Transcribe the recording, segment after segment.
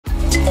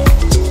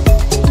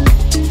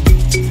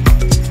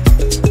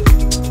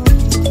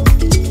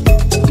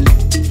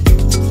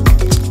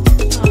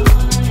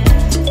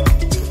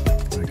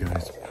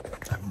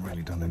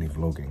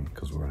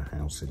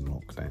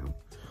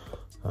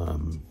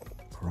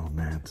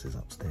Nads is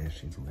upstairs,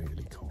 she's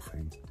really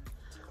coughing.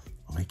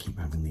 I keep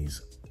having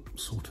these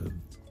sort of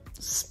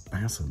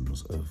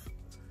spasms of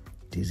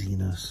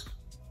dizziness,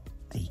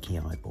 achy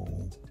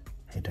eyeball,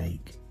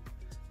 headache,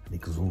 and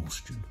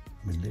exhaustion.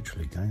 I mean,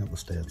 literally going up the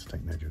stairs to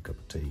take Nadia a cup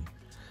of tea,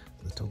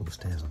 at the top of the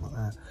stairs, I'm like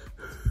that.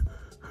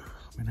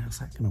 I mean, how's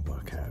that going to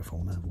work out if I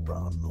want to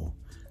run or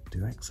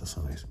do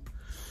exercise?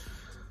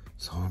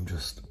 So I'm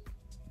just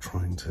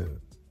trying to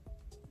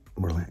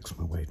relax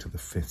my way to the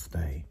 5th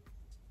day,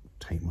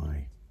 take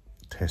my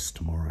test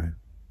tomorrow.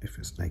 If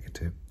it's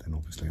negative, then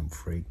obviously I'm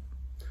free.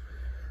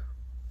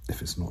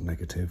 If it's not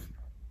negative,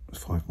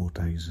 it's 5 more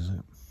days, is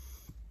it?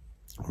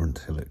 Or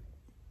until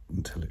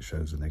it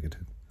shows a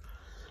negative.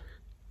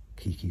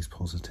 Kiki's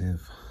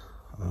positive.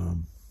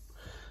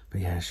 But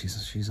yeah,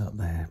 she's up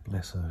there,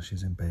 bless her.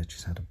 She's in bed,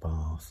 she's had a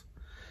bath.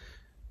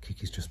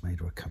 Kiki's just made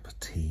her a cup of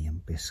tea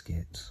and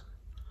biscuits.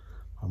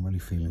 I'm really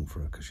feeling for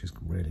her because she's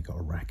really got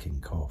a racking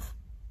cough.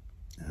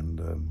 And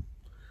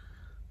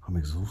I'm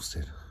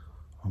exhausted.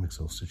 I'm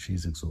exhausted,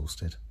 she's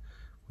exhausted.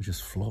 We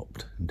just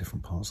flopped in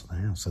different parts of the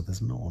house. So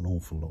there's not an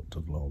awful lot to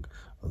vlog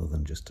other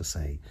than just to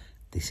say,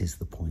 this is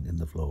the point in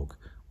the vlog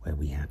where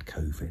we had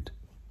COVID.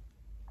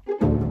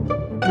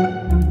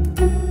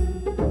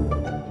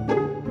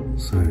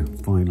 So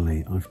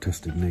finally, I've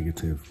tested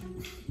negative,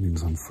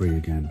 means I'm free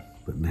again.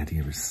 But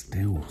Nadia is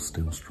still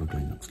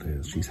struggling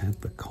upstairs. She's had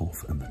the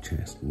cough and the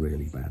chest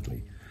really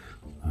badly.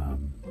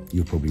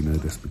 You'll probably know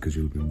this because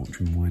you'll have been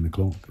watching Wine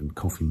O'Clock and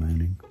Coffee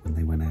Moaning when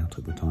they went out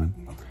at the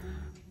time.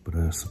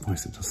 But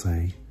suffice it to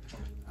say,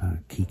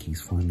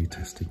 Kiki's finally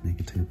tested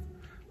negative.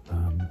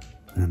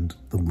 And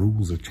the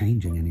rules are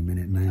changing any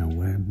minute now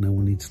where no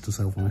one needs to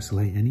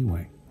self-isolate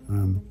anyway.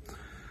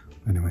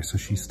 Anyway, so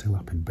she's still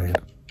up in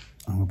bed.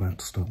 I'm about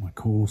to start my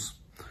course.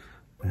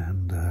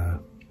 And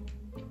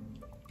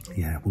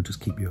yeah, we'll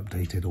just keep you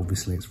updated.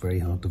 Obviously, it's very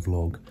hard to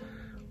vlog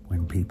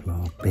when people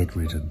are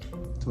bedridden.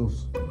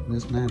 Toss,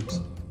 where's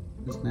Nads?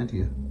 Where's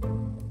Nadia?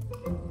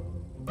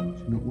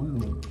 She's not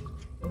well.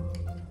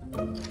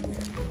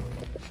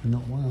 She's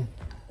not well.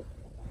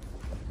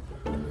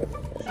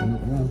 She's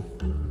not well.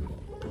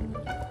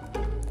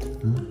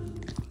 Huh?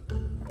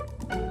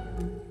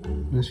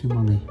 Where's your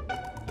mummy?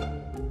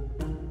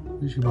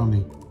 Where's your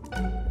mummy?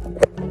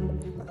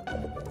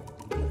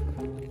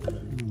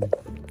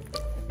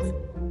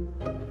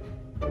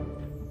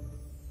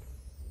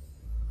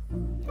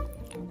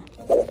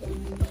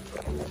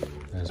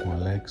 There's my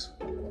legs.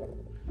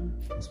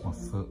 There's my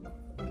foot.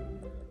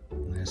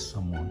 And there's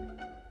someone.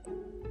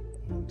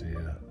 Oh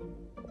dear.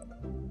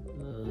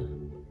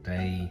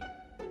 Day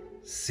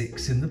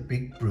 6 in the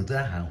Big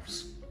Brother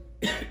house.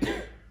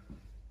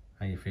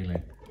 How you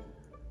feeling?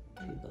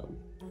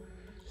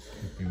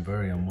 You've been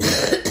very unwell.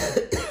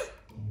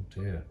 Oh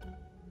dear.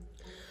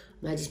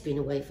 Maddie's been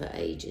away for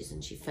ages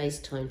and she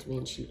FaceTimed me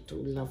and she looked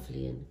all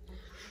lovely and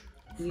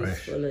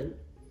youthful and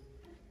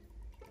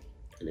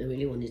I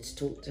really wanted to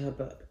talk to her,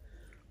 but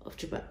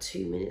after about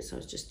 2 minutes I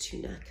was just too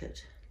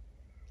knackered.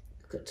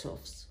 Look at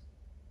Toffs.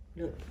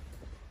 Look.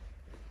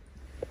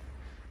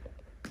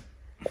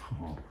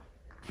 Oh.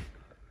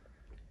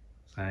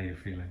 So how are you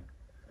feeling?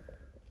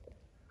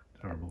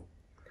 Terrible.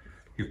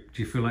 Do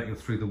you feel like you're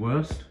through the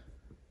worst?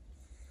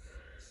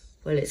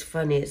 Well, it's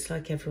funny. It's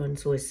like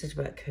everyone's always said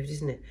about COVID,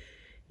 isn't it?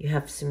 You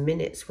have some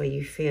minutes where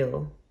you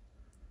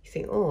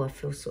think, oh, I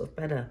feel sort of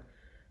better.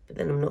 But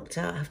then I'm knocked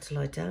out, I have to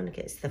lie down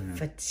again. It's the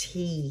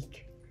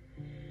fatigue.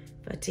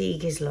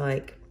 Fatigue is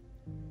like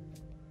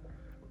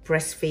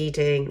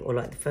breastfeeding or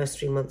like the first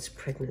 3 months of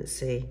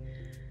pregnancy.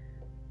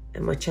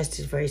 And my chest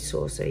is very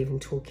sore, so even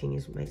talking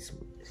makes it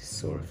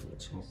sore.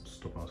 I'll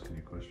stop asking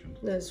you questions.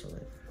 No, that's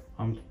right.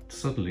 I'm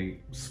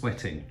suddenly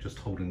sweating just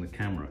holding the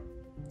camera.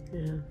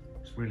 Yeah.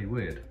 It's really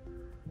weird.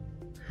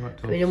 Right,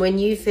 I mean, when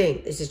you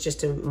think this is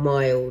just a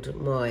mild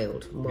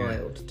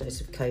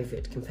dose of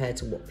COVID compared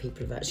to what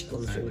people have actually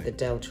gone through with the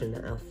Delta and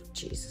the Alpha,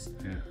 Jesus.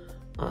 Yeah.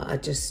 I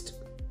just,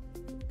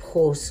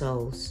 poor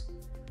souls.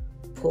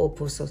 Poor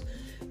souls.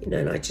 You know,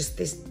 and I just,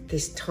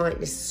 this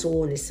tightness,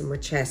 soreness in my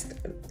chest.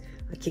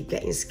 I keep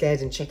getting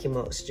scared and checking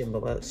my oxygen,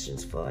 but my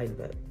oxygen's fine,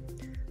 but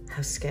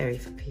how scary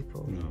for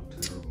people. No,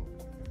 terrible.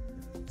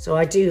 So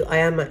I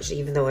am actually,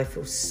 even though I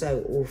feel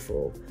so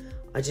awful,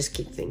 I just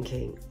keep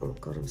thinking, oh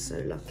God, I'm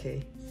so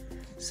lucky.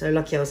 So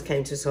lucky I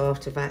came to us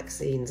after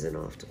vaccines and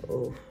after,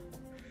 oh.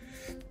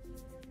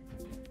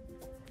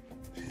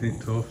 What do you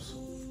think, Toffs?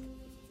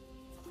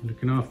 You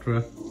looking after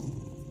her?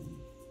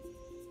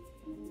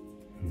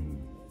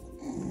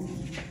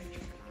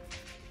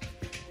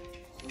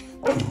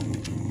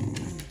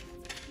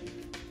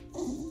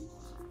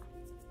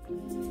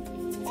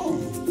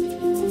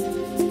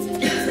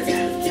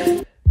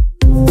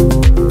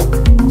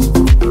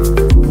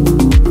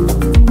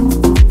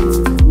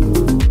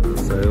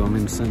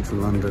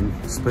 Central London,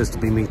 supposed to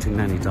be meeting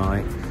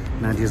Nadia.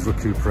 Nadia's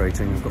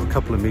recuperating. I've got a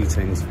couple of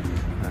meetings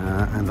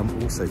and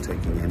I'm also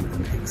taking in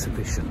an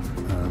exhibition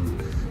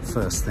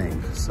first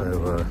thing,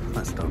 so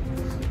that's done.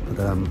 But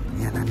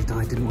yeah, Nadia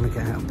didn't want to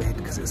get out of bed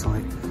because it's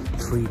like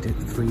 3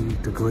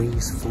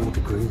 degrees, 4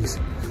 degrees.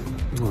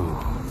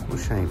 Oh, what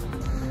a shame.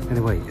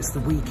 Anyway, it's the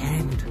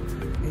weekend.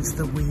 It's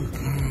the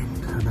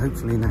weekend. And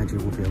hopefully Nadia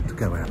will be able to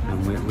go out.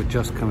 And we're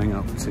just coming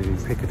up to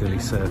Piccadilly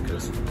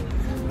Circus.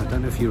 I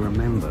don't know if you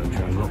remember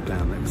during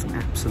lockdown, it was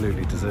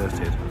absolutely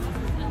deserted.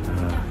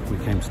 We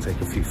came to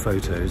take a few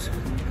photos.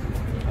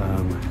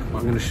 I'm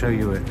going to show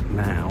you it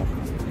now.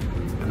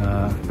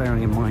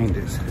 Bearing in mind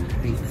it's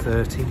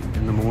 8:30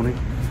 in the morning.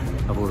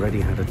 I've already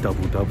had a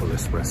double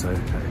espresso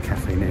at a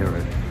Cafe Nero.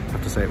 I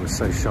have to say it was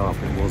so sharp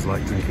it was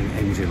like drinking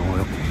engine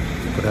oil.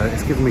 But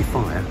it's given me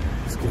fire.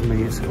 It's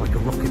like a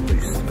rocket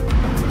boost.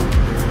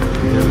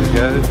 Here we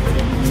go.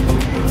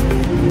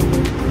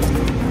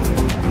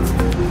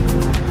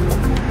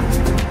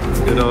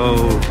 Good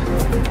old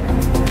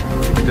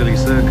Piccadilly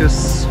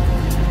Circus.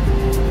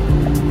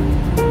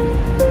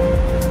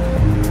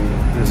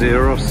 There's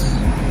Eros.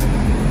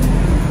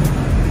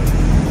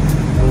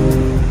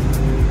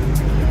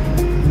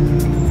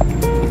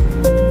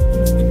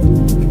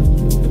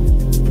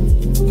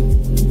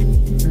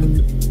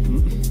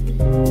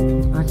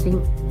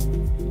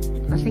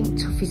 I think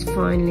Toffee's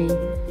finally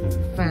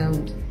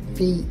found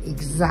the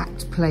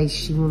exact place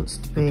she wants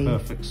to be. The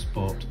perfect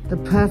spot. The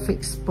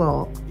perfect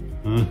spot.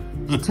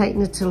 It's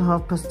taken her till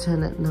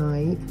 10:30 at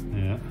night.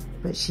 Yeah.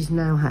 But she's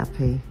now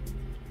happy.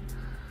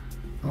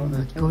 Oh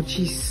my God,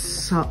 she's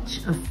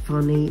such a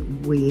funny,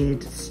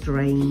 weird,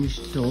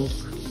 strange dog.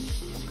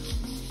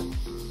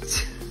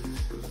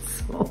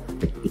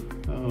 Sophie.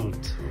 Oh,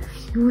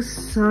 you're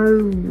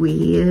so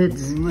weird.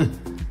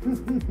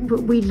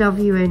 But we love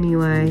you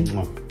anyway.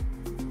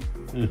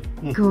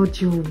 God,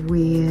 you're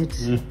weird.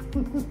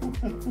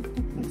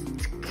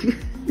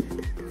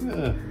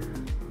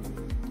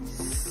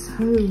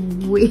 So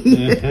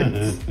weird.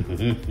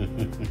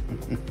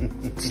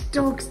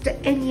 Do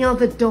any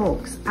other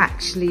dogs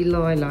actually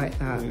lie like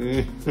that?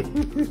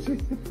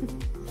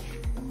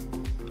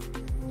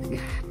 You're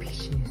happy,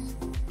 she is.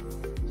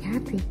 You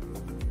happy?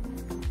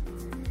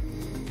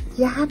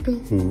 You happy?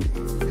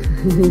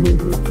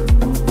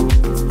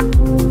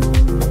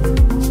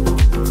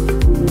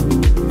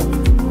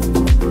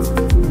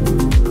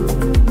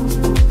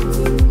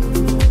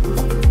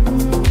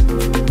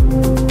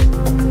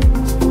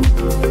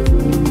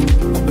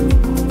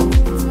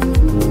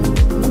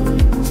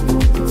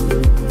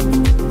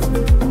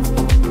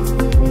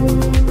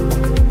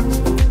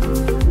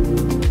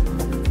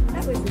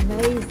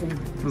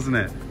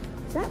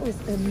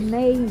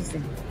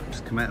 Amazing.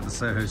 Just come out of the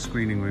Soho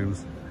screening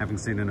rooms having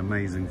seen an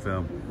amazing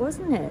film.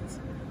 Wasn't it?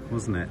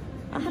 Wasn't it?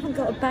 I haven't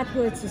got a bad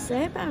word to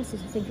say about it.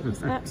 I think it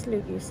was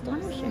absolutely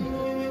astonishing.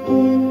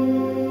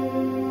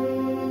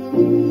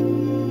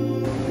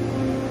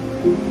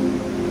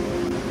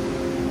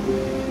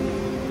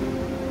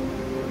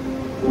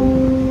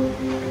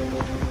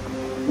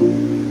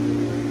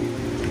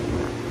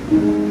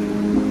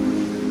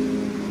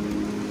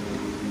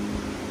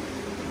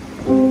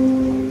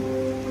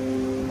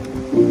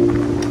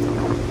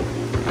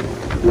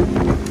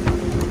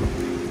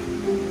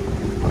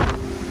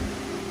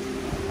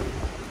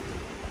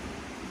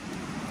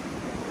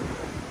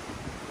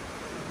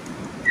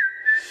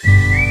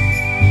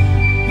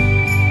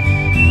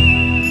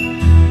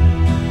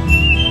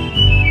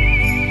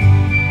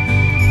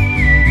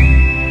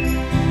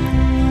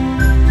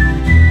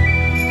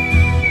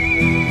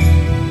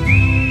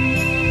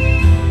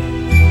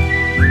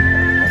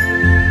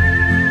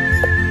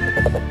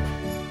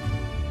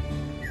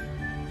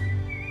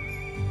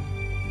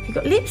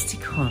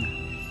 Lipstick on.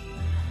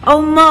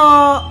 Oh,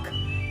 Mark!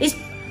 And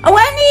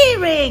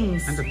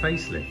earrings! And a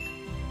facelift.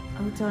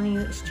 Oh, darling, you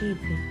look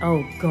stupid.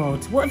 Oh,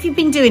 God. What have you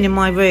been doing in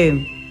my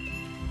room?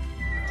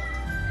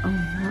 Oh,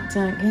 Mark,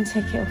 don't. Go and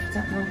take it off.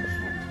 Don't mind it.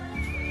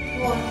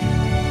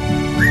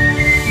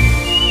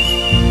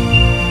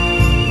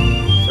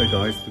 So,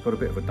 guys, we've got a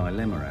bit of a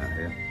dilemma out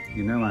here.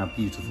 You know our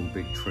beautiful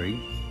big tree,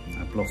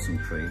 our blossom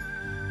tree.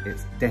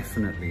 It's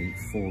definitely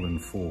fallen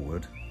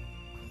forward.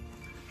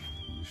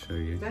 Show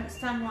you. Don't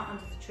stand right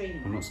under the tree.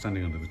 I'm not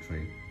standing under the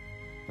tree,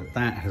 but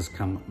that has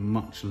come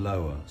much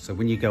lower. So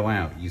when you go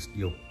out,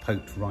 you're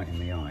poked right in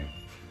the eye.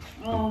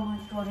 Oh my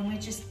God, and we're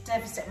just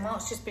devastated.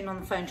 Mark's just been on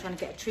the phone trying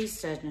to get a tree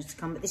surgeon to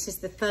come, but this is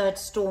the 3rd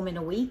storm in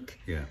a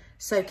week. Yeah.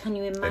 So can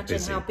you imagine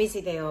how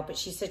busy they are? But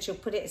she said she'll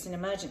put it as an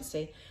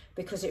emergency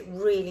because it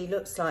really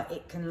looks like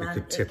it can land.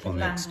 It could tip on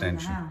the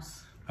extension.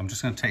 I'm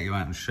just going to take you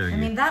out and show you. I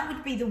mean, that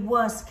would be the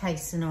worst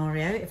case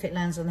scenario if it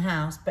lands on the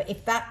house. But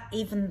if that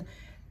even,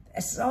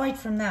 aside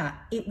from that,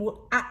 it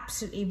will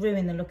absolutely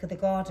ruin the look of the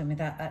garden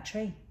without that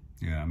tree.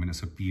 Yeah, I mean,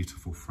 it's a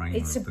beautiful frame.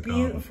 It's a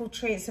beautiful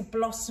tree. It's a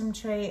blossom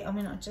tree. I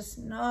mean, I just,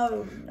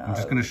 no. I'm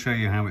just going to show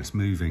you how it's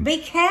moving. Be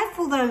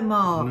careful though,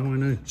 Mark. No, I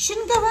know.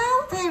 Shouldn't go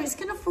out there. It's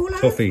going to fall over.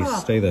 Toffee,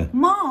 stay there.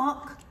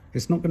 Mark.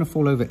 It's not going to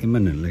fall over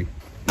imminently.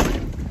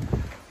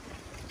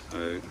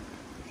 So,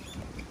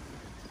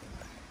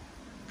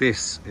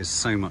 this is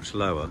so much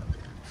lower.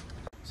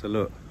 So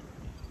look,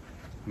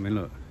 I mean,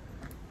 look,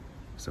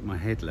 it's at my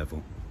head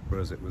level,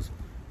 whereas it was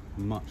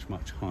much,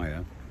 much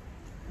higher.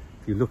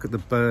 If you look at the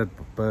bird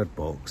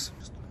box,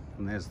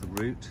 and there's the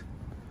root,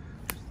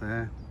 just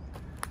there,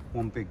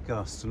 one big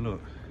gust, and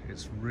look,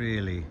 it's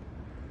really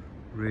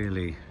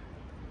really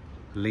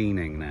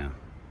leaning now.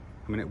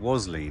 I mean, it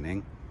was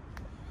leaning,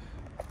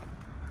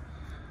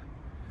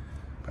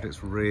 but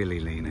it's really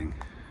leaning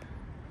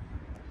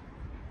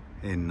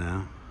in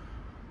now.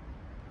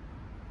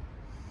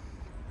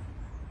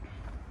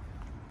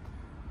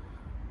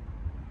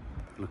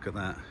 Look at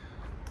that.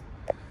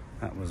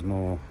 That was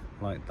more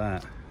like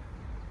that.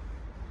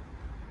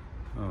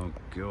 Oh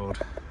God.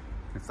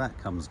 If that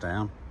comes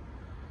down,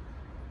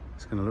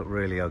 it's going to look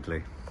really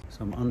ugly.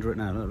 So I'm under it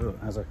now. Look, look,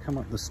 as I come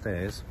up the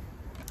stairs,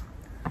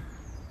 I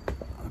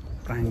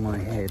bang my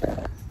head.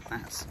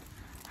 That's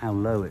how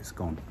low it's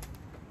gone.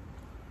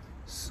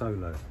 So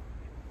low.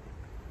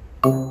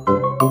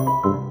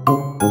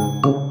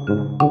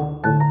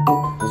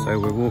 So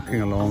we're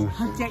walking along.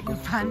 I'm getting the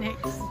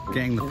panics.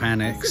 Getting the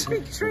panics. There's a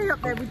big tree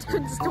up there. We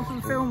couldn't stop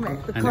and film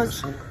it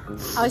because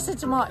I said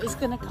to Mark, it's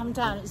going to come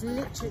down. It's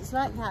literally, it's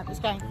like that. It's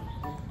going.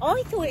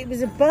 I thought it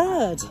was a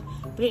bird,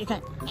 but it's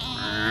going.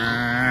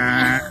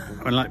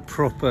 And like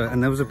proper,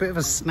 and there was a bit of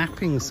a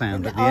snapping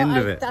sound at the end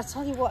of it. I'll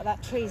tell you what,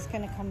 that tree is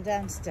going to come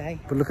down today.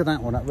 But look at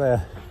that one up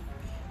there.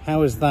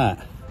 How is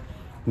that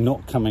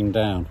not coming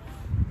down?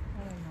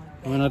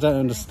 Oh I mean, I don't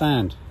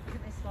understand. Look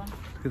at this one.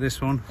 Look at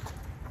this one.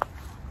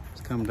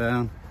 It's come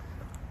down.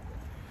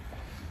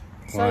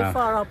 So Wow.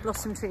 far, our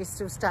blossom tree is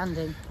still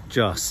standing.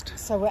 Just.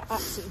 So we're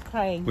absolutely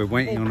praying. We're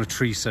waiting on a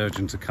tree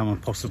surgeon to come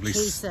and possibly... The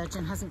tree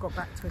surgeon hasn't got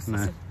back to us.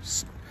 No.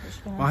 So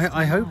Well,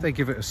 I hope they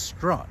give it a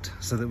strut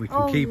so that we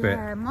can keep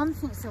yeah. it. Mum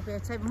thinks they'll be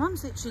okay.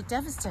 Mum's literally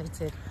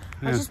devastated.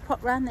 Yeah. I just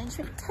popped round there and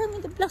she went, tell me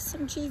the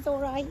blossom tree's all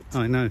right.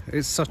 I know,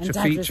 it's such And a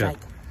Dad feature. was like,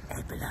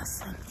 a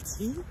blossom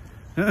tea?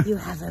 You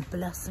have a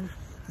blossom?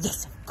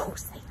 Yes, of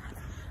course they have.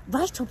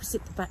 Right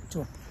opposite the back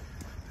door.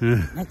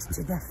 Next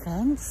to the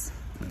fence.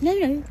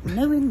 No,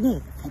 nowhere near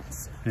the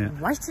fence. Yeah.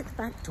 Right at the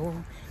back door.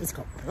 It's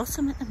got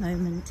blossom at the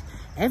moment.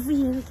 Every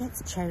year it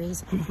gets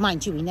cherries.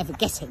 Mind you, we never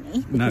get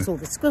any because all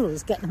the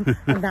squirrels get them.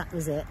 And that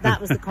was it.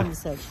 That was the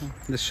conversation.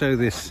 Let's show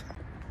this.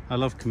 I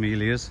love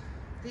camellias.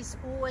 This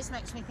always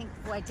makes me think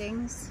of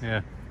weddings.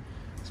 Yeah.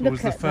 It's Look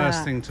always the at first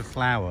that. thing to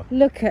flower.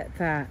 Look at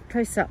that.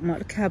 Close up, Mark.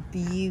 Look how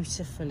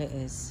beautiful it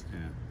is. Yeah.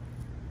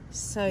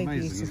 So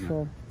Amazing, isn't it?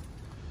 beautiful.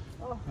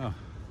 Oh.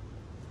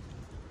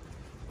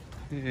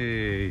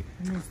 Hey.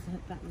 And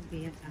that would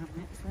be it out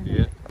next, wouldn't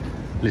Yeah. it?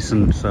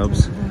 Listen,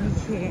 subs.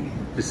 Don't like it.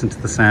 Listen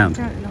to the sound.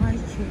 Don't like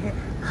it.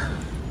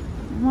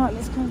 Right,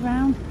 let's go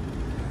round.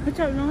 I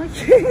don't like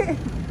it.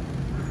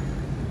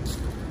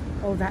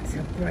 Oh, that's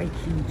a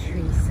breaking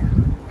tree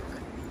sound.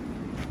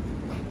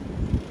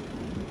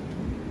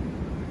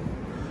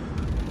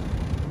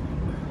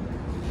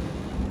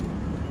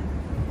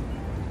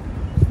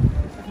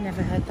 I've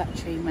never heard that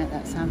tree make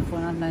that sound before,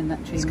 and I've known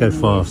that tree. Let's go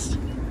many fast.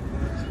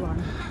 years.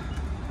 Run.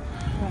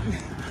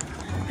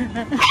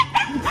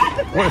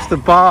 What if the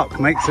bark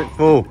makes it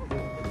fall?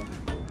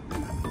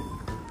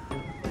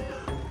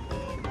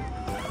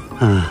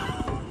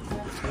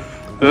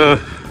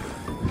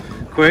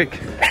 Quick.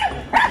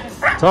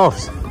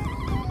 Toss.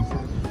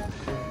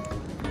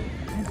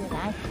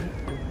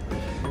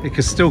 It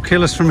could still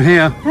kill us from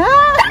here.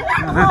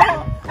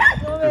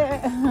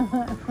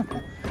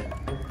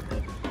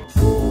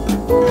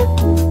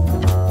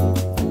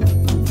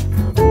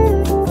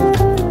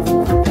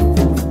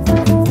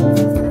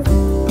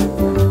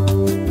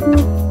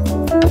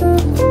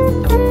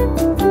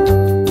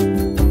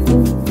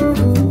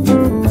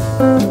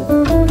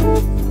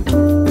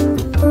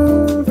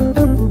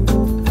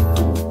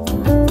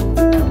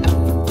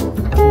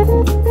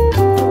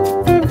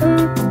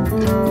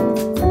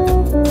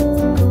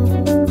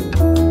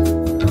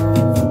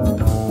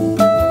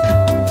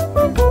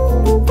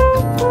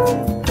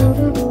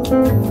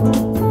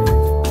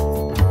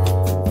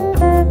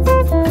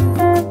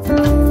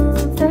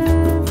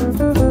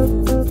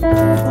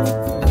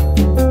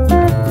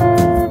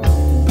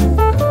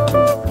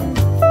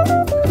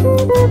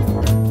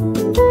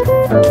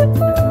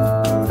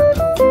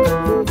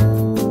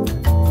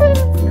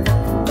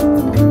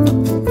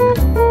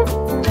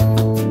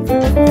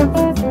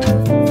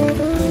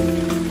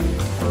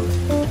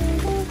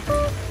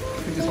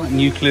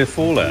 Nuclear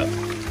fallout.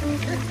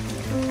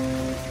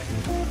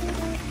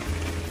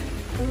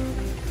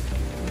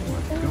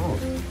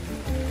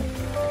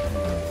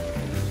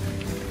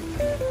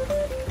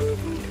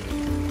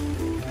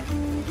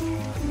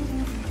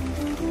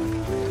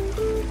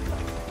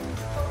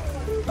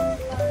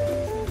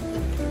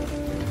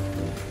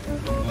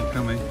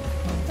 Coming.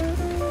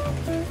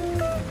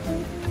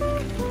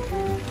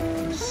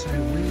 It's so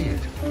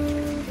weird.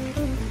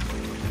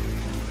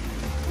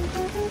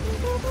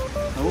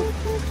 Oh.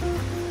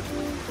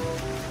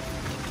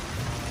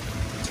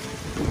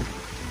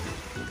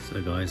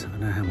 So guys, I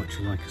know how much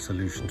you like a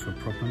solution to a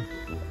problem.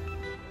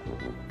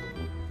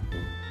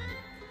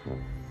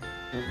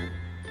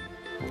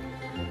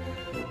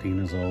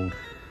 Dina's old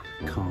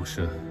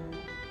Karcher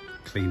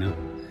cleaner.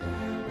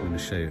 I'm going to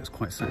show you, it's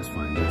quite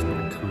satisfying, but it's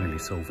not entirely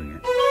solving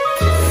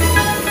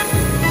it.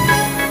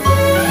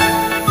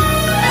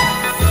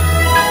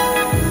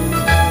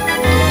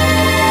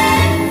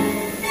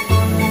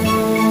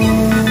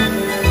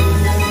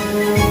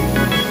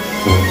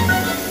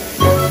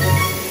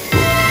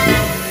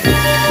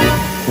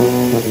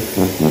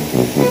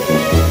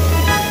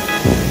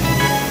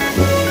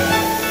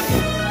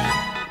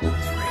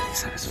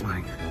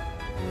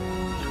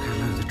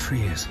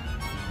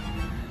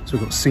 So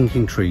we've got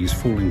sinking trees,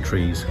 falling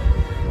trees.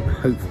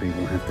 Hopefully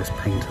we'll have this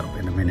paint up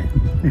in a minute.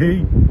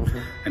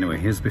 Anyway,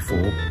 here's before.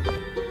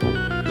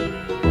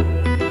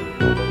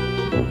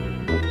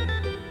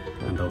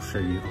 And I'll show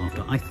you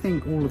after. I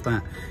think all of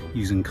that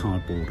using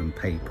cardboard and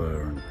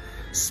paper and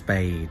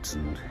spades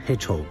and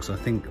hedgehogs, I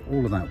think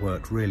all of that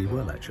worked really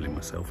well actually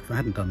myself. If I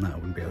hadn't done that, I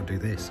wouldn't be able to do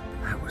this.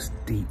 That was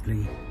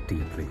deeply,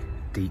 deeply,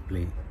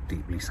 deeply,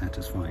 deeply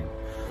satisfying.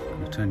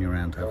 I'll turn you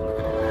around to have a look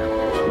at it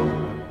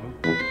now.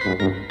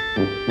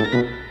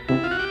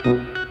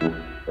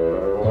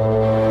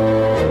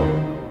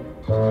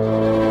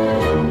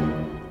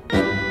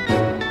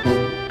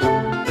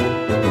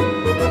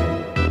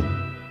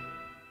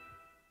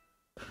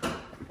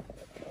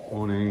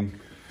 Morning.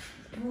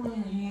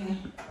 Morning.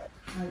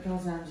 My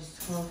God, I'm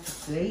just half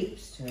asleep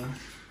still. I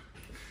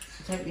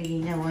don't really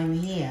know I'm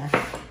here.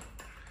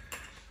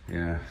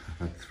 Yeah, I've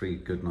had 3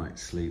 good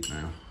nights sleep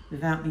now.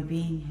 Without me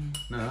being here.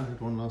 No, I had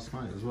one last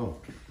night as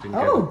well.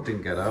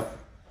 Didn't get up.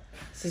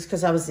 This is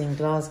because I was in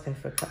Glasgow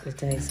for a couple of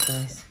days,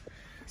 guys.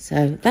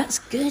 So that's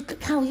good.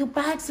 Look how your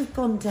bags have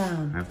gone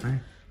down. Have they?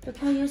 Look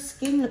how your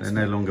skin looks.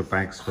 They're no longer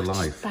bags for life.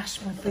 I just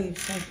bashed my boob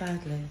so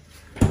badly.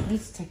 I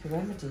need to take a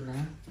remedy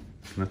now.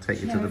 Can I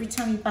take you to Every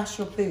time you bash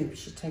your boob, you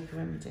should take a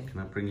remedy. Can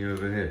I bring you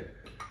over here?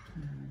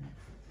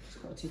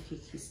 Just got to do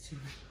kikis too.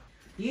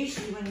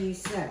 Usually when you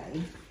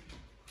say,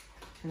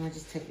 can I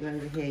just take you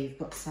over here, you've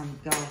got some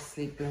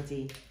ghastly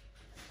bloody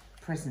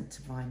present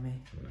to buy me.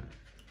 No,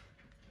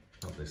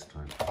 not this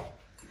time.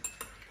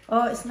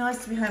 Oh, it's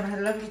nice to be home. I had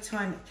a lovely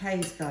time at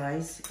Kay's,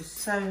 guys. It was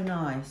so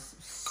nice.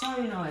 So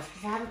nice,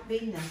 because I haven't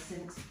been there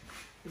since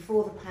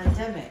before the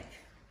pandemic.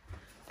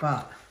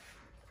 But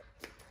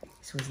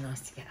it's always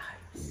nice to get home.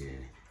 Yeah,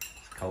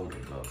 it's cold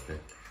in Glasgow.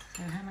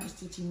 So how much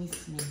did you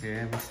miss me?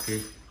 Yeah, must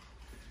be.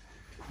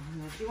 Oh,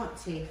 do you want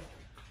tea?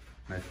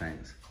 No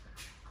thanks.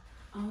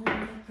 Oh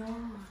my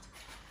God.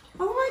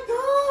 Oh my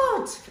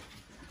God!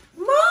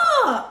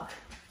 Mark!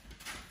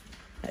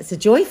 That's a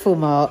joyful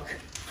Mark.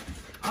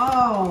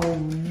 Oh,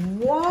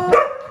 what?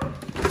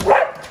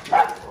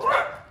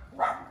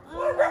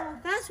 Oh,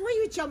 that's why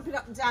you were jumping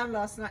up and down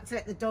last night to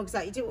let the dogs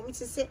out. You didn't want me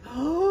to sit.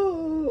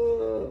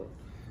 Oh,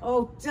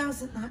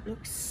 doesn't that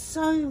look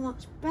so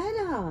much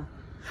better?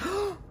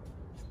 Oh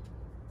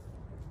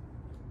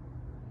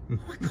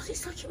my God,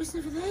 it's like it was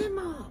never there,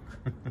 Mark.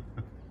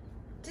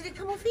 Did it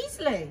come off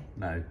easily?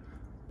 No.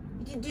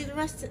 You didn't do the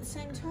rest at the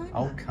same time?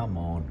 Oh, come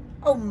on.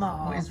 Oh,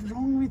 Mark. What is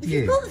wrong with If you?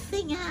 you've got the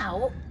thing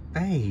out.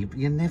 Babe,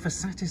 you're never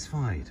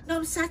satisfied. No,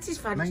 I'm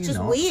satisfied. No, it's you're just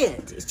not.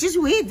 weird. It's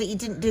just weird that you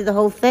didn't do the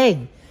whole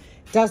thing.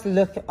 It does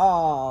look...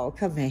 Oh,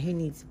 come here. Who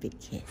needs a big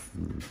kiss?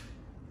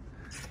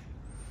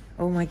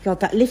 Oh, my God.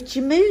 That lifts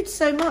your mood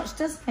so much,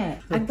 doesn't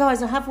it? And,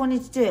 guys, I have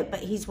wanted to do it,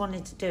 but he's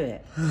wanted to do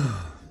it.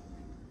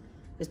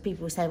 Because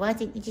people will say, why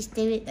didn't you just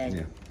do it then?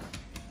 Yeah.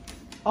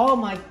 Oh,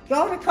 my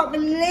God. I can't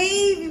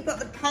believe you've got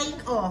the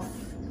paint off.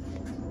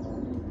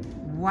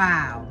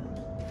 Wow.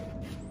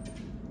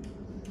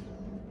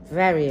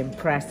 Very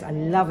impressed. I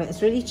love it.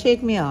 It's really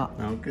cheered me up.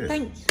 Oh, good.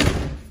 Thank you.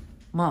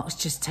 Mark's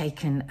just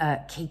taken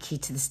Kiki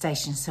to the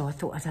station, so I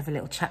thought I'd have a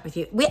little chat with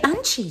you.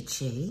 And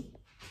Chi-Chi.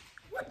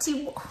 What do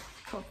you... Oh,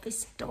 God,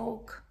 this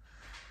dog.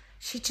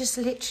 She just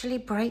literally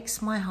breaks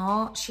my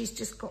heart. She's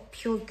just got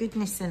pure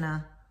goodness in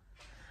her.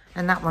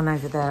 And that one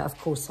over there, of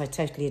course, I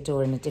totally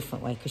adore in a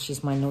different way because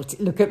she's my naughty...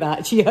 Look at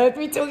that. She heard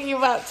me talking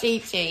about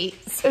Chi-Chi.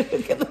 So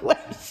look at the way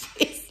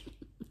she's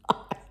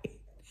lying.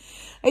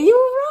 Are you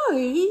all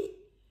right?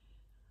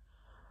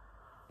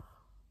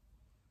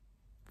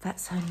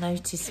 That's her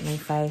notice me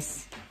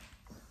face.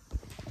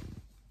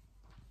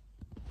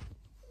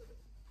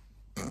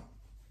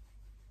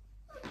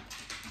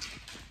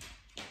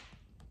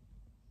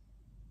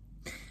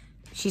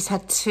 She's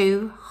had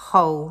 2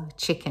 whole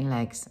chicken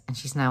legs and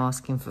she's now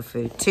asking for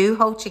food. 2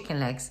 whole chicken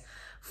legs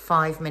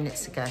 5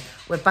 minutes ago.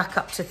 We're back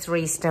up to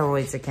 3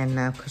 steroids again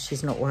now because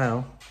she's not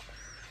well.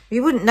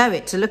 You wouldn't know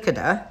it to look at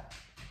her.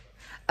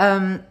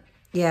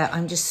 Yeah,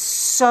 I'm just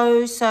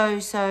so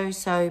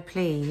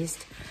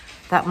pleased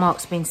that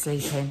Mark's been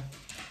sleeping.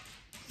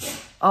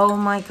 Oh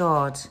my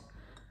God.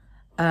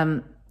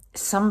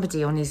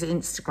 Somebody on his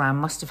Instagram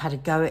must have had a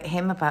go at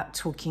him about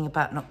talking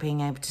about not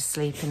being able to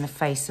sleep in the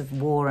face of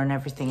war and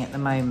everything at the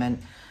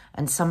moment.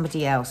 And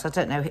somebody else, I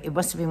don't know, it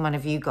must have been one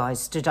of you guys,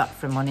 stood up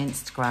for him on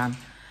Instagram.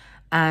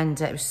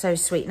 And it was so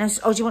sweet. No,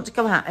 oh, do you want to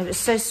go out? It was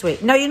so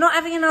sweet. No, you're not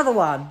having another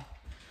one.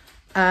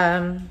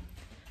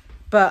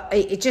 But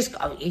it just,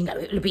 oh, you know,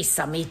 it'll be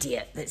some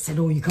idiot that said,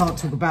 oh, you can't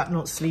talk about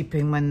not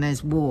sleeping when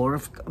there's war.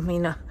 I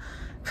mean, it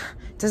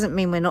doesn't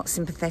mean we're not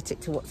sympathetic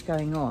to what's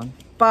going on.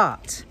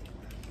 But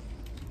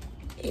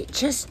it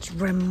just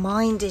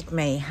reminded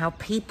me how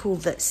people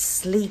that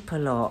sleep a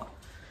lot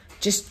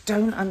just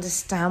don't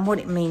understand what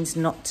it means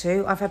not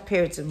to. I've had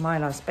periods of my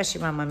life,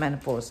 especially around my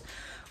menopause,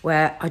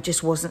 where I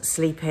just wasn't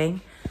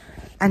sleeping.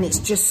 And it's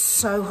just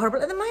so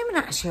horrible. At the moment,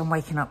 actually, I'm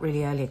waking up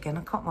really early again.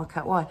 I can't work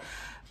out why.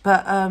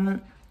 But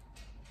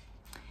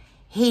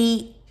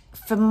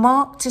for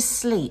Mark to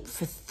sleep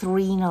for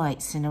 3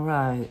 nights in a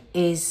row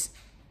is,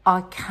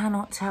 I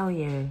cannot tell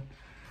you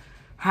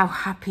how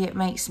happy it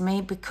makes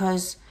me,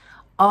 because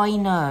I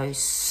know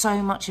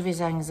so much of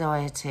his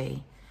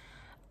anxiety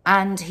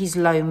and his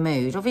low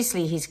mood.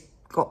 Obviously, he's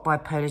got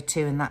bipolar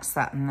 2 and that's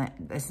that, and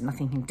there's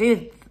nothing he can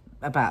do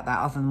about that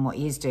other than what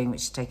he is doing,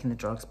 which is taking the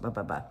drugs, blah,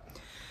 blah, blah.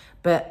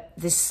 But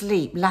the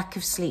sleep, lack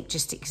of sleep,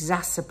 just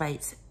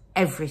exacerbates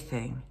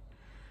everything.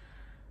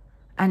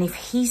 And if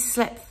he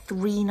slept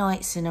 3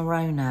 nights in a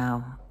row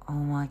now, oh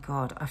my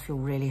God, I feel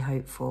really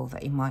hopeful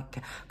that he might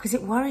go. Because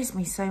it worries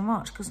me so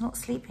much, because not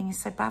sleeping is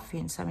so bad for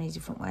you in so many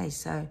different ways.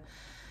 So,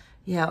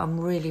 yeah, I'm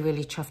really,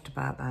 really chuffed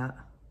about that.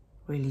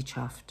 Really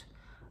chuffed.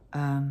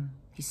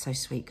 He's so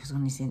sweet, because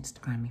on his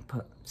Instagram he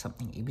put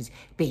something, he was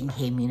being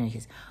him, you know, he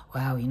goes,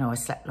 well, you know, I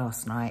slept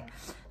last night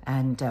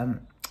and,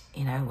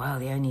 you know, well,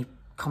 the only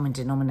common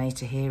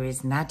denominator here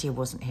is Nadia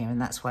wasn't here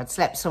and that's why I'd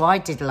slept. So I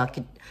did like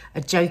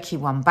a jokey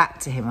one back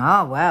to him.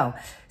 Oh, well,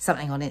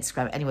 something on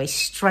Instagram. Anyway,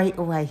 straight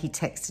away he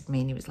texted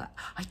me and he was like,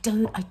 I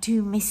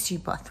do miss you,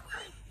 by the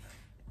way.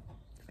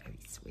 Very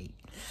sweet.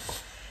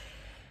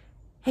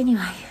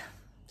 Anyway,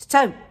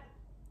 so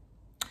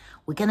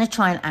we're going to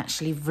try and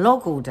actually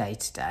vlog all day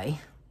today.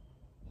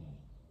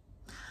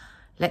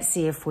 Let's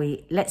see if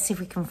we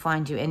can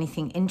find you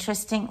anything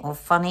interesting or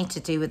funny to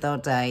do with our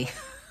day.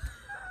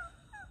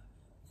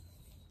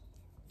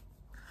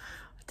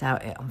 I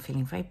doubt it. I'm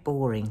feeling very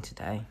boring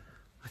today.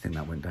 I think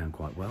that went down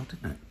quite well,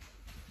 didn't it?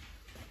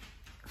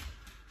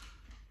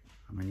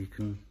 I mean,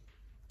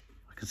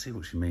 I can see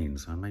what she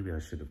means. Maybe I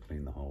should have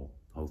cleaned the whole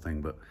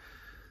thing, but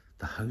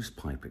the hose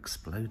pipe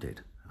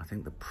exploded. I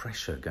think the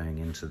pressure going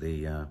into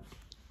the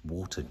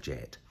water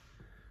jet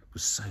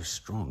was so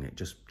strong, it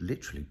just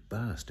literally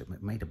burst. It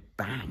made a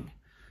bang.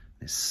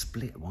 It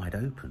split wide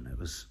open. It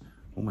was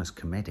almost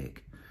comedic.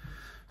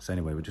 So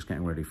anyway, we're just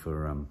getting ready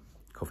for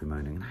coffee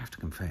moaning, and I have to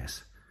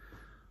confess,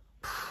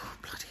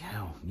 bloody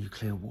hell,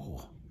 nuclear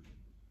war.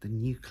 The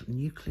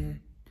nuclear,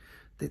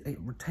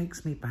 it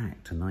takes me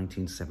back to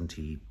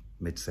 1970,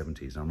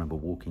 mid-70s. I remember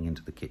walking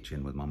into the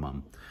kitchen with my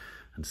mum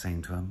and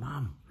saying to her,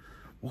 Mum,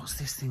 what's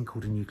this thing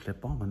called a nuclear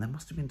bomb? And there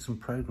must have been some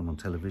program on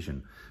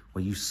television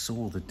where you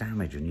saw the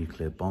damage a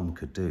nuclear bomb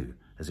could do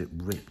as it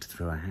ripped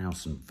through a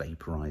house and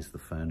vaporized the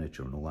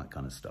furniture and all that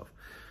kind of stuff.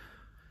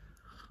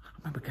 I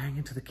remember going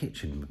into the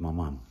kitchen with my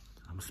mum,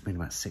 I must have been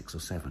about 6 or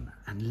 7,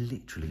 and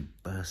literally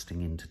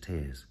bursting into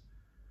tears.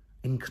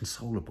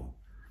 Inconsolable.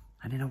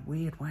 And in a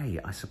weird way,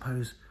 I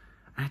suppose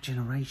our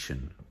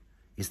generation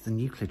is the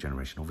nuclear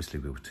generation. Obviously,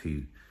 we were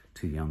too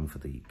young for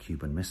the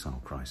Cuban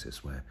Missile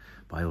Crisis, where,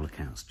 by all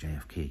accounts,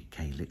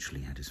 JFK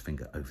literally had his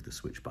finger over the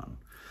switch button.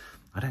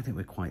 I don't think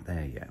we're quite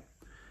there yet.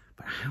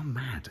 But how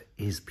mad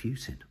is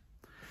Putin?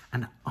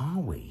 And are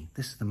we,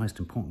 this is the most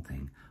important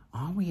thing,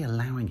 are we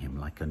allowing him,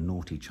 like a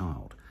naughty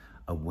child,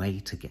 a way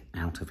to get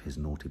out of his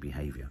naughty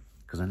behaviour?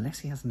 Because unless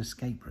he has an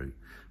escape route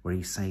where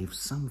he saves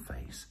some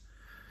face,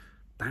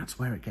 that's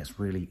where it gets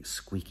really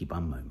squeaky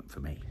bum moment for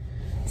me.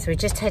 So we're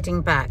just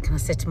heading back, and I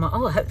said to my,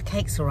 I hope the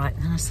cake's all right.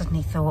 And then I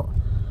suddenly thought,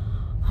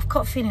 I've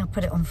got a feeling I'll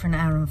put it on for an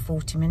hour and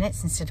 40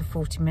 minutes instead of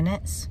 40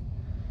 minutes.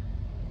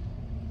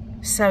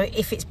 So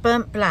if it's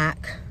burnt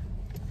black,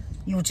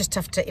 you'll just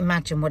have to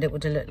imagine what it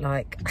would have looked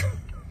like.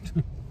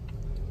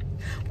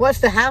 What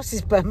if the house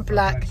is burnt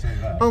black?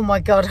 Oh my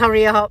God,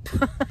 hurry up.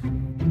 Dina,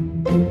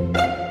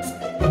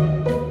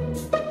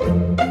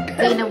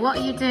 what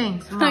are you doing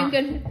tomorrow? I'm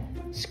going to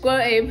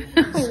squirt him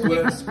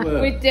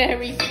Squirt. with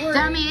dairy free.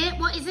 Tell me it.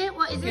 What is it?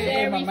 What is it?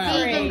 Dairy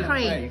Vegan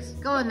free. cream.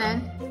 Go on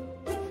then.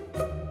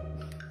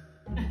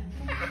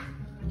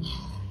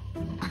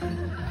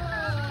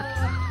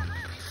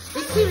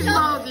 This seems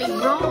mildly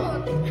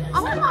wrong.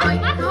 Oh my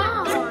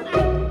God.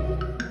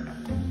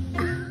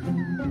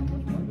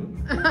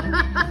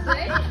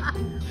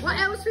 What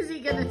else was he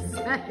going to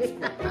say?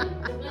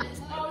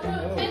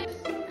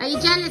 Are you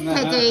jealous,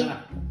 Teddy?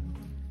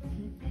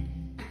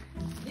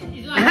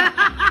 He's like,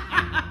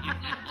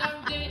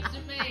 don't do it to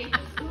me.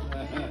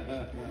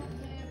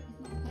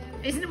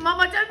 Isn't it, Mum?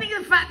 I don't think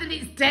the fact that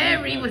it's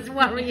dairy was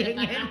worrying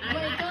him.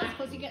 Well, it does,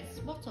 because he gets a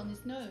spot on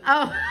his nose.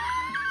 Oh.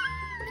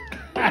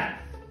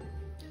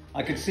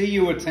 I could see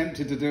you were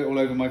tempted to do it all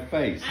over my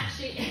face.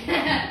 Actually,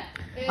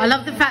 I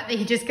love the fact that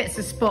he just gets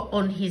a spot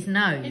on his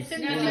nose.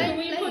 can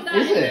we put that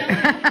Is in it?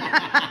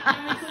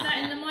 Can we put that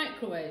in the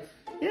microwave?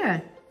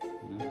 Yeah.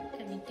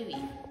 Can we do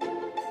it?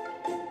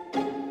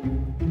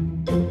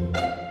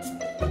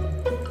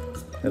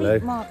 Hello.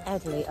 Mark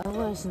Adderley,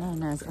 otherwise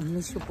known as a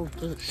miserable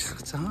git.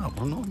 Shut up,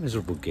 I'm not a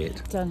miserable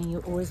git. Darling,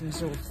 you're always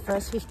miserable. The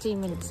first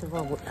 15 minutes of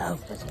our work. Oh,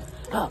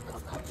 God,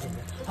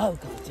 oh,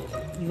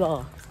 God, you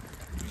are.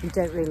 You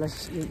don't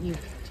realise you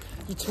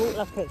talk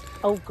like an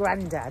old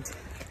granddad.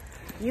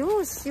 You're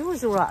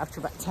always all right after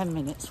about 10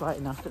 minutes, right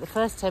enough. But the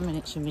first 10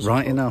 minutes you're miserable.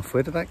 Right enough,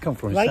 where did that come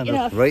from? Right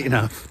enough. Right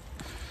enough.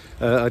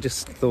 I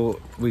just thought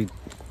we'd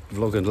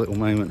vlog a little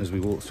moment as we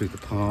walked through the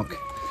park.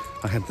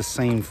 I had the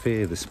same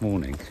fear this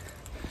morning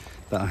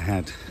that I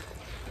had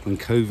when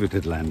COVID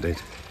had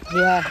landed.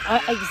 Yeah,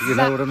 exactly. You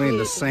know what I mean?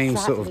 The same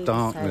sort exactly of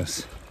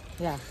darkness.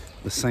 Yeah.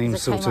 The same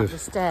As I sort came of... up the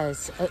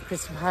stairs at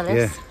Crystal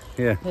Palace.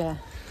 Yeah. Yeah.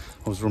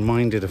 I was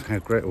reminded of how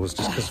great it was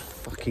just because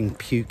fucking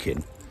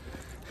puking.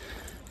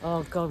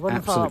 Oh God,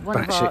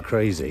 Batshit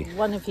crazy.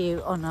 One of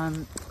you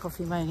on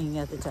Coffee Moaning the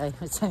other day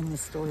was telling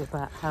this story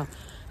about how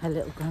her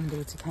little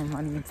granddaughter came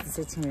running into the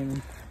sitting room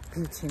and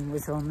Putin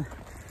was on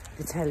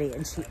the telly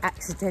and she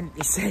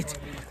accidentally said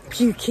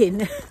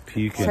puking.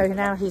 Puking. So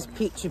now he's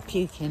putrid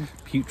puking.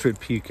 Putrid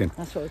puking.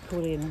 That's what we're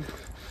calling him.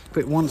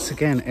 But once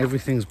again,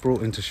 everything's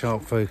brought into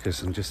sharp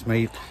focus and just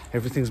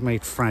everything's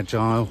made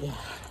fragile. Yeah.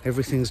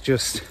 Everything's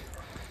just...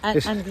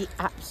 And the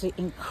absolute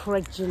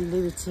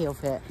incredulity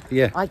of it.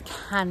 Yeah. I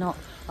cannot...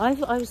 I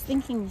was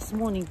thinking this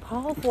morning,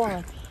 part of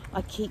why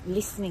I keep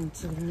listening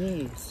to the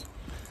news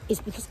is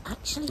because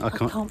actually I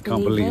can't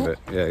believe it.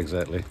 Yeah,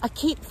 exactly. I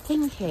keep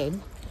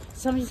thinking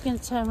somebody's going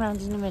to turn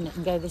around in a minute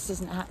and go, this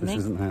isn't happening.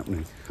 This isn't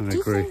happening. I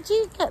agree. Do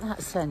you get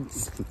that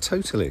sense?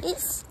 Totally.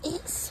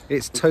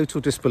 It's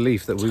total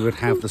disbelief that we would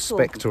have the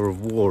spectre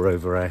of war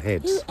over our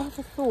heads. Who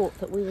ever thought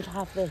that we would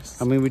have this?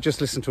 I mean, we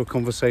just listened to a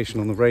conversation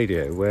on the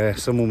radio where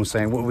someone was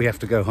saying, well, we have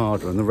to go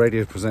harder, and the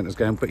radio presenter's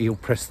going, but you'll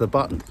press the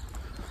button.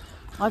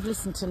 I've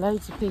listened to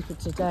loads of people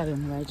today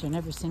on the radio and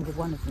every single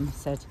one of them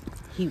said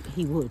he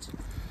would.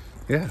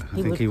 Yeah, I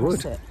think he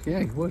would. Yeah,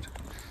 he would.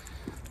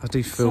 I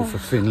do feel for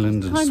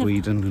Finland and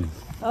Sweden. And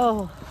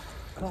oh,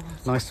 God.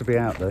 Nice to be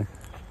out, though.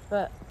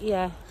 But,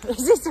 yeah.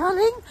 Is it,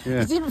 darling?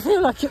 Yeah. It didn't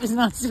feel like it was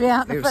nice to be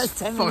out the first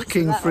 10 minutes.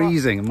 It was fucking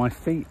freezing. And my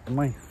feet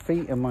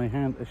and my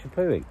hands... Is she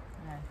pooing?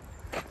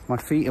 No. My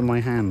feet and my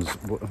hands...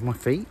 My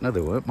feet? No,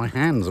 they weren't. My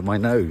hands and my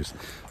nose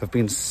have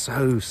been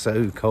so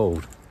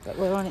cold. But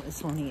we're on it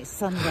this morning. It's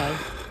Sunday.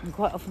 And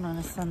quite often on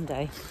a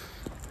Sunday,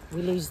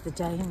 we lose the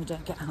day and we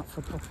don't get out for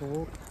a proper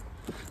walk.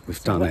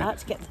 We've done it. We're out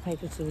to get the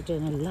paper, so we're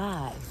doing a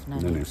live.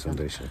 No,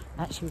 Sunday show.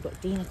 Actually, we've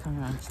got Dina coming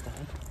around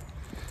today.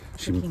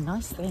 Making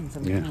nice things.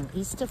 I'm making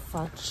Easter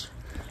fudge.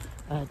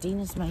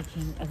 Dina's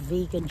making a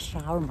vegan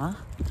shawarma.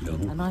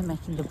 And I'm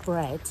making the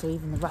bread, so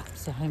even the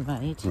wraps are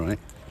homemade. Right.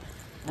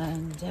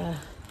 And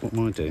what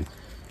am I doing?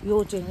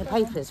 You're doing the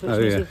papers, which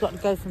means we've got to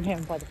go from here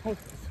and buy the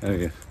papers. Oh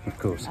yeah, of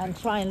course. And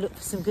try and look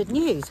for some good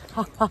news.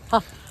 I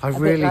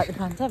bit like the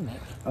pandemic.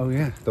 Oh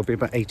yeah, there'll be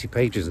about 80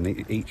 pages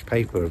in each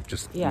paper of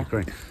just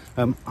Ukraine.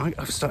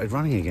 I've started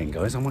running again,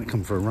 guys. I might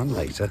come for a run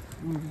later.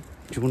 Do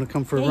you want to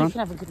come for a run? You can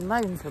have a good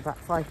moan for about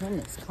 5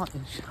 minutes, can't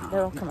you?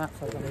 There, I'll come out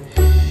for a run.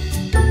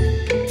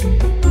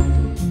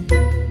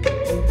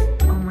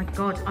 Oh my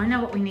God, I know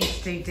what we need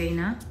to do,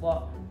 Dina.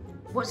 What?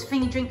 What's the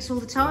thing he drinks all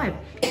the time?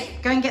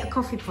 Go and get a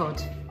coffee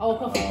pod. Oh,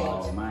 coffee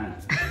pod. Oh man.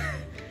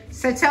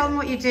 So tell them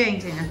what you're doing,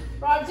 Dina.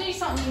 Right, I'm doing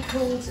something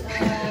called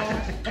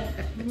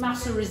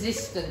matter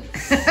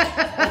resistance or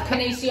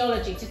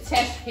kinesiology to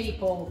test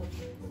people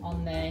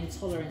on their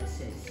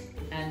intolerances.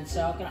 And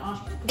so I'm going to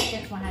ask you to push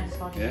against my hand as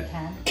hard as you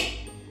can.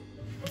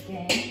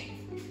 Again.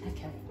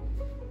 Okay.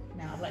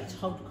 Now I'd like to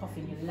hold the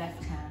coffee in your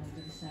left hand and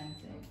do the same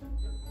thing.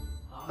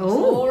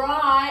 Oh, all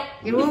right.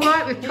 You're all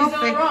right with coffee.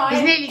 He's all right.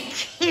 He's nearly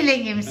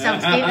killing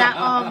himself to keep that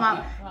arm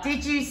up. Right.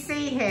 Did you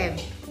see him?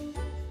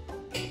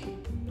 Okay,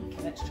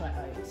 let's try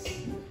oats.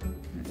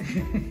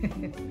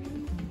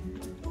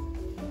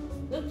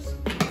 Oops,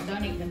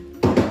 don't eat them.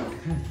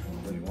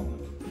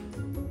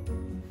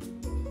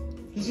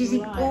 He's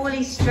using all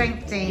his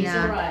strength, Dina. He's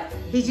all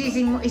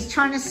right. He's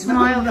trying to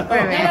smile through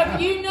it. No,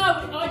 but you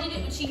know, I did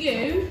it to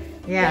you.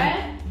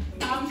 Yeah.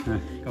 Yeah?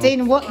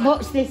 Dina,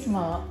 what's this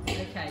mark?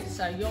 Okay,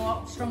 so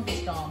your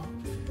strongest arm.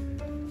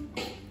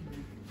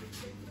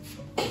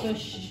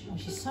 Push. Oh,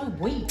 she's so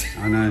weak.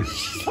 I know.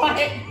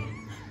 Right.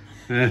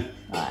 Yeah.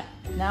 Right.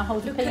 Now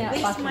hold your penny out.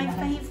 This is my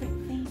favourite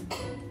thing.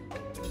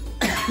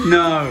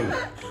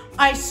 No.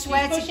 I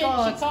swear to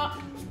God.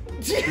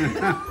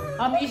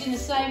 I'm using the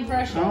same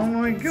pressure. Oh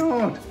my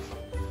God.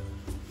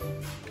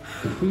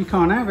 You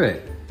can't have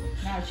it.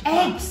 No, she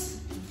can't. Eggs.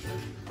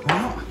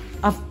 What?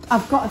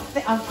 I've got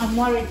I'm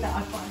worried that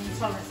I've got an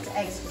intolerance to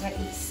eggs because I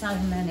eat so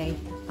many.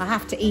 I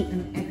have to eat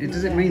them.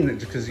 Does it mean that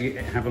because you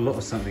have a lot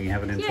of something you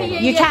have an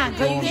intolerance? You can,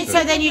 but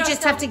so then you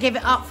just have to give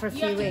it up for a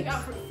few You have to give weeks. it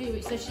up for a few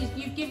weeks. So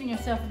you've given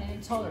yourself an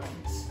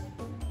intolerance.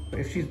 But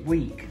if she's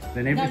weak,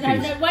 then No,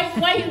 everything's... no,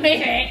 wait a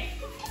minute.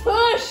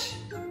 Push.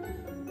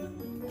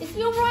 Is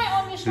your right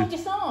arm your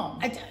strongest arm?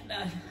 I don't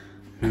know.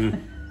 No!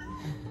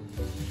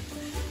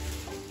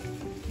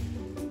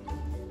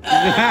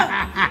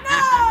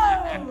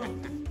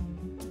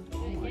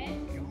 Again.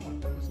 God,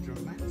 that was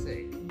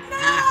dramatic.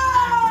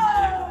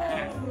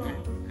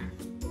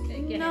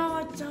 No,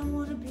 I don't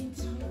want to be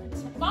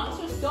intolerant. Monks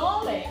was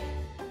garlic.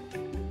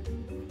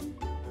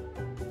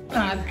 I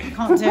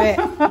can't do it.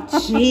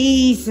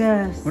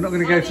 Jesus. We're not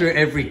going to go through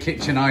every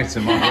kitchen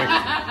item, are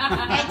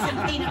Eggs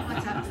and peanut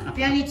butter.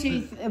 The only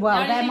two,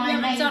 well, they're my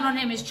main. done on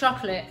him is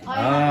chocolate.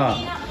 I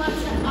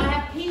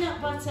have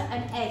peanut butter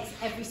and eggs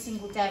every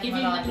single day of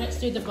my life. Let's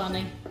do the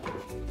bunny.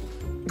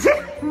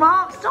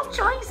 Mark, stop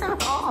trying so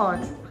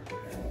hard.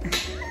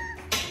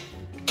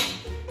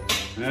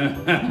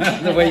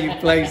 The way you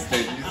placed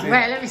it. Did you see?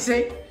 Wait, let me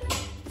see.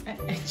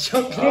 A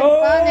chocolate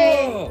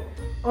bunny.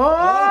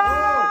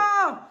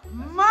 Oh,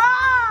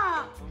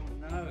 Mark!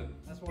 Oh no,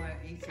 that's why I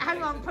eat it.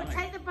 hang on,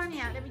 take the bunny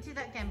out. Let me do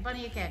that again.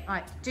 Bunny again.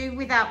 Right, do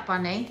without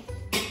bunny.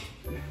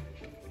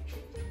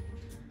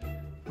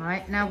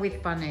 Right, now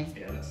with bunny.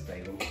 Yeah, that's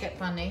stable. Get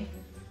bunny.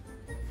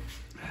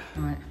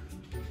 Right.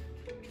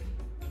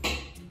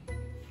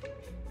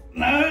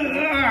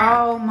 No!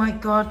 Oh my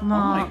God,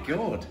 Mark. Oh my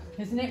God.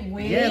 Isn't it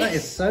weird? Yeah, that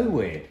is so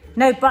weird.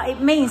 No, but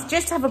it means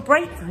just have a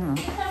break. Hang on.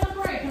 Let's have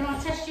a break and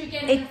I'll test you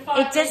again in It 5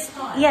 days' just,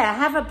 time. yeah,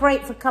 have a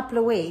break for a couple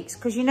of weeks,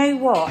 because you know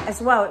what,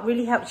 as well, it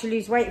really helps you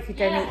lose weight if you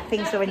don't eat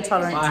things you're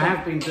intolerant I to.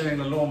 have been doing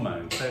the lawn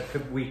mowing, so it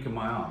could weaken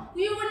my arm.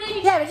 You wouldn't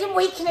even Yeah, but it didn't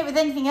weaken it with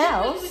anything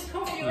else. with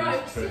coffee or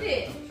oats, did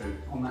it? True.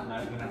 On that note,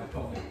 we're going to have a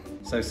coffee.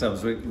 So,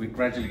 Subs, we're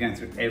gradually going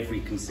through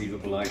every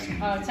conceivable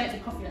item. Oh, take the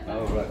coffee out.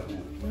 Oh, right.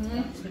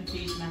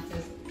 Confuse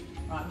matters.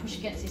 Right, push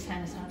against his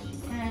hand as hard as you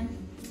can.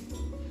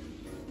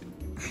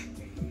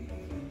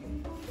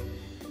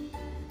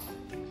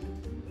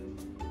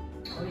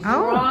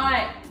 Oh,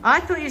 Right. I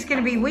thought he was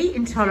going to be wheat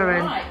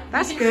intolerant. Right.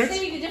 That's you good. can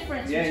see the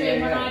difference Yeah, between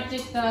yeah, when yeah. I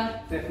did the...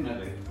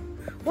 Definitely.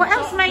 What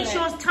else makes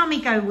your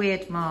tummy go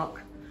weird,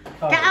 Mark?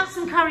 Get out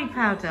some curry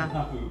powder.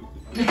 No.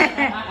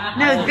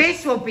 No,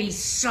 this will be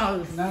so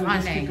No, this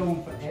funny. could go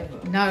on forever.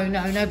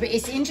 No, but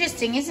it's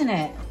interesting, isn't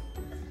it?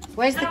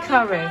 Where's the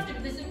curry? Powder,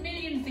 but there's a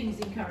million things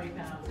in curry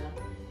powder.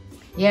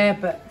 Yeah,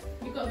 but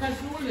You've got to go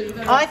through all of it. You've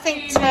got to I go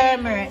think cumin,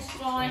 turmeric.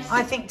 spice.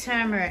 I think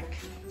turmeric.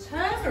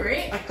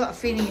 Turmeric? I've got a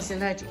feeling he's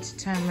allergic to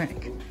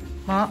turmeric.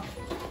 Mark?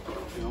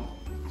 Do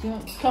you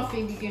want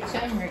coffee with your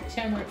turmeric?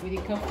 Turmeric with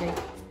your coffee.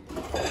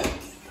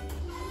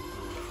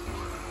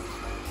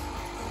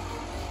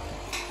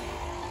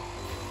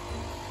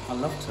 I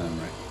love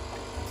turmeric.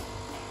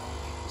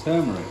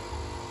 Turmeric.